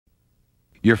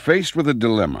You're faced with a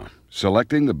dilemma,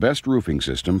 selecting the best roofing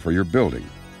system for your building.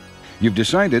 You've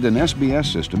decided an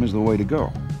SBS system is the way to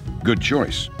go. Good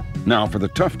choice. Now for the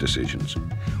tough decisions.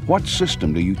 What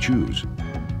system do you choose?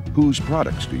 Whose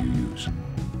products do you use?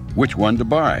 Which one to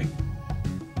buy?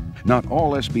 Not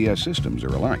all SBS systems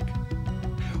are alike.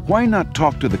 Why not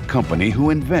talk to the company who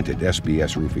invented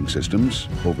SBS roofing systems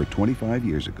over 25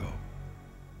 years ago?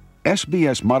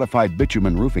 SBS-modified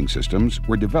bitumen roofing systems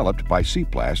were developed by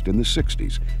Siplast in the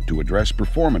 60s to address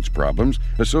performance problems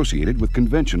associated with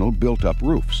conventional built-up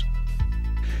roofs.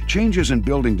 Changes in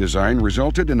building design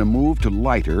resulted in a move to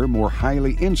lighter, more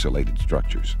highly insulated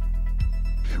structures.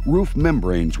 Roof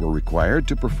membranes were required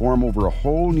to perform over a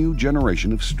whole new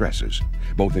generation of stresses,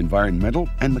 both environmental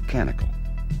and mechanical.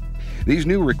 These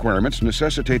new requirements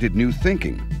necessitated new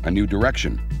thinking, a new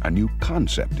direction, a new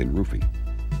concept in roofing.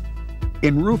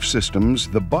 In roof systems,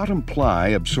 the bottom ply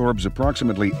absorbs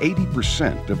approximately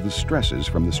 80% of the stresses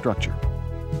from the structure.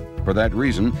 For that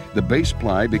reason, the base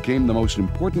ply became the most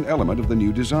important element of the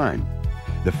new design,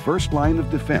 the first line of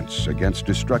defense against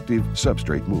destructive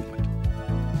substrate movement.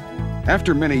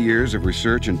 After many years of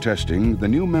research and testing, the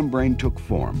new membrane took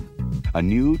form. A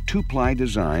new two-ply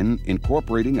design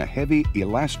incorporating a heavy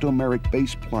elastomeric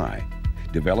base ply,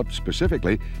 developed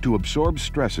specifically to absorb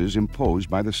stresses imposed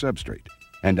by the substrate,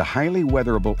 and a highly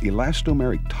weatherable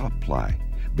elastomeric top ply,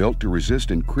 built to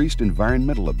resist increased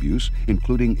environmental abuse,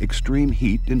 including extreme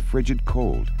heat and frigid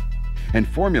cold, and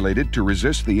formulated to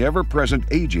resist the ever-present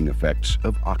aging effects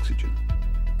of oxygen.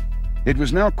 It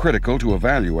was now critical to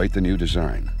evaluate the new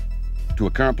design. To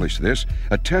accomplish this,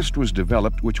 a test was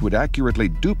developed which would accurately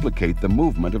duplicate the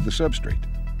movement of the substrate.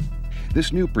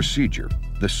 This new procedure,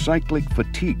 the Cyclic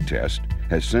fatigue test,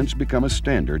 has since become a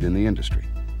standard in the industry.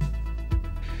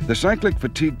 The Cyclic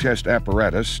fatigue test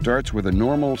apparatus starts with a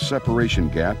normal separation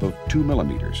gap of 2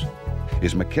 millimeters,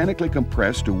 is mechanically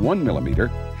compressed to 1 millimeter,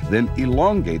 then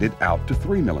elongated out to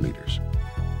 3 millimeters.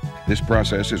 This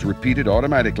process is repeated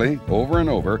automatically over and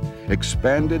over,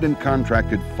 expanded and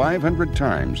contracted 500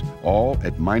 times, all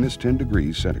at -10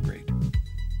 degrees centigrade.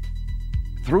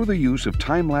 Through the use of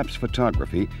time-lapse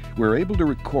photography, we're able to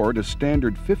record a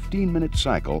standard 15-minute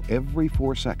cycle every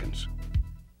 4 seconds.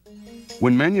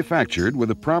 When manufactured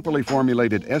with a properly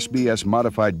formulated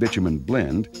SBS-modified bitumen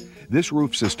blend, this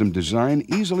roof system design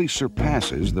easily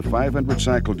surpasses the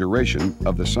 500-cycle duration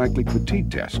of the Cyclic fatigue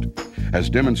test, as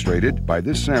demonstrated by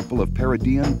this sample of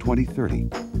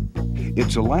Palladium-2030.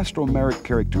 Its elastomeric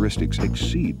characteristics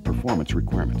exceed performance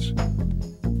requirements.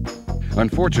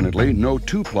 Unfortunately, no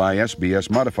two-ply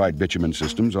SBS-modified bitumen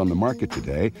systems on the market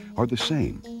today are the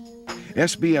same.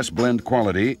 SBS blend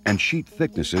quality and sheet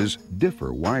thicknesses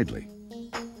differ widely.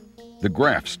 The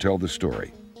graphs tell the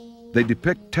story. They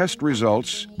depict test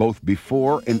results both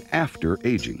before and after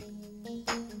aging.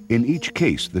 In each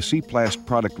case, the Siplast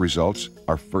product results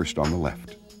are first on the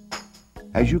left.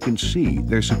 As you can see,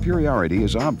 their superiority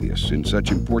is obvious in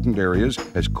such important areas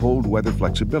as cold weather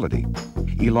flexibility,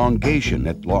 elongation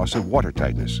at loss of water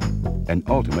tightness, and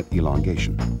ultimate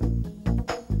elongation.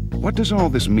 What does all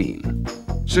this mean?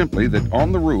 Simply that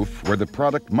on the roof where the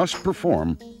product must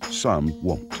perform, some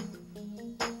won't.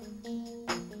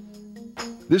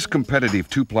 This competitive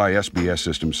two-ply SBS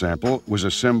system sample was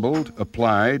assembled,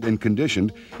 applied, and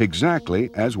conditioned exactly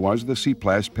as was the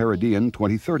Siplast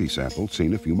Palladium-2030 sample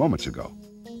seen a few moments ago.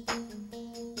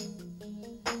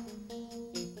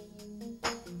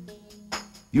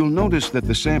 You'll notice that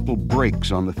the sample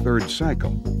breaks on the third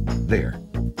cycle. There.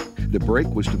 The break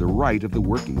was to the right of the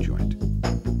working joint.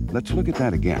 Let's look at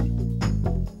that again.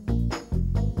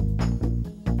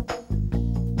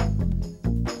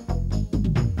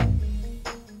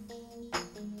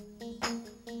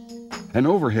 An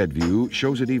overhead view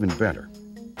shows it even better.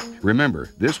 Remember,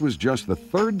 this was just the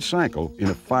third cycle in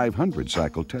a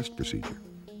 500-cycle test procedure.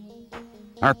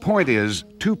 Our point is,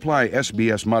 two-ply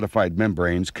SBS-modified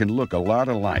membranes can look a lot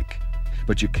alike,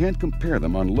 but you can't compare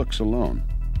them on looks alone.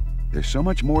 There's so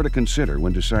much more to consider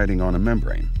when deciding on a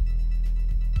membrane.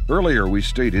 Earlier, we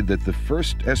stated that the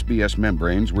first SBS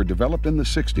membranes were developed in the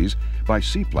 60s by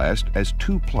Siplast as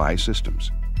two-ply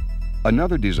systems.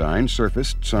 Another design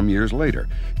surfaced some years later,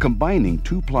 combining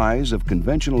 2 plies of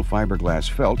conventional fiberglass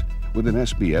felt with an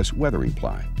SBS weathering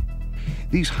ply.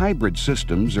 These hybrid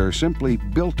systems are simply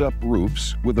built-up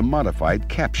roofs with a modified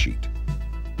cap sheet.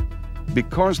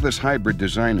 Because this hybrid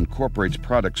design incorporates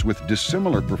products with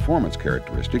dissimilar performance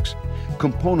characteristics,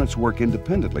 components work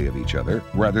independently of each other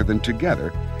rather than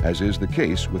together, as is the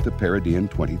case with the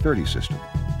Palladium-2030 system.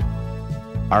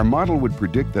 Our model would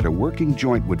predict that a working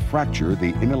joint would fracture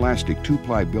the inelastic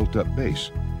 2-ply built-up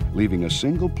base, leaving a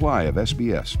single ply of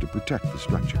SBS to protect the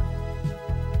structure.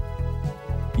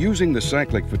 Using the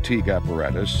cyclic fatigue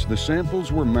apparatus, the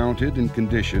samples were mounted and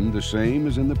conditioned the same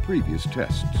as in the previous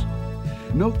tests.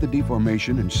 Note the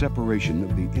deformation and separation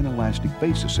of the inelastic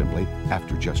base assembly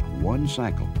after just one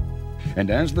cycle.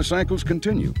 And as the cycles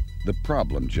continue, the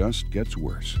problem just gets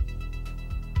worse.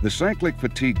 The cyclic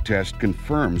fatigue test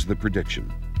confirms the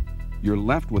prediction. You're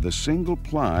left with a single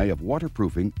ply of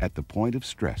waterproofing at the point of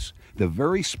stress, the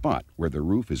very spot where the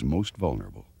roof is most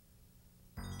vulnerable.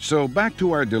 So back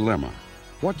to our dilemma.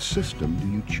 What system do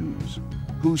you choose?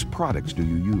 Whose products do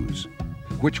you use?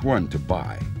 Which one to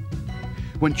buy?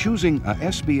 When choosing a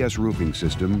SBS roofing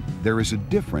system, there is a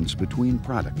difference between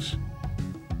products.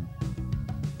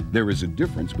 There is a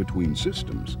difference between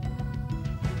systems.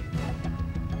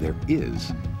 There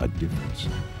is a difference.